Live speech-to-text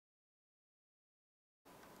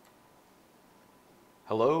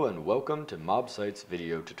Hello and welcome to Mobsyte's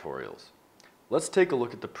video tutorials. Let's take a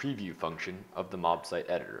look at the preview function of the Mobsyte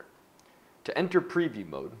editor. To enter preview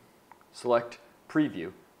mode, select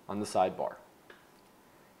Preview on the sidebar.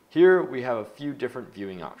 Here we have a few different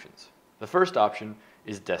viewing options. The first option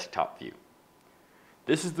is Desktop View.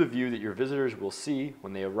 This is the view that your visitors will see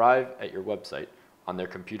when they arrive at your website on their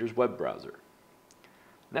computer's web browser.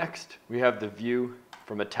 Next, we have the view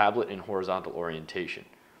from a tablet in horizontal orientation.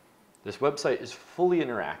 This website is fully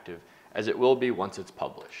interactive, as it will be once it's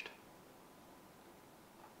published.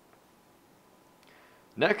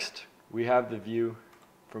 Next, we have the view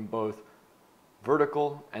from both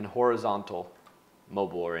vertical and horizontal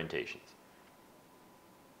mobile orientations.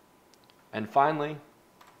 And finally,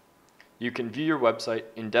 you can view your website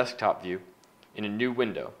in desktop view in a new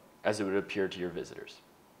window as it would appear to your visitors.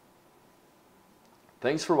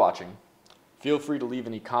 Thanks for watching. Feel free to leave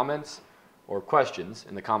any comments or questions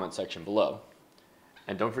in the comment section below.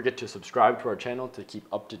 And don't forget to subscribe to our channel to keep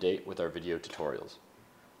up to date with our video tutorials.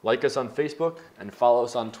 Like us on Facebook and follow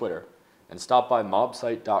us on Twitter, and stop by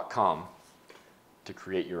mobsyte.com to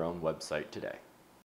create your own website today.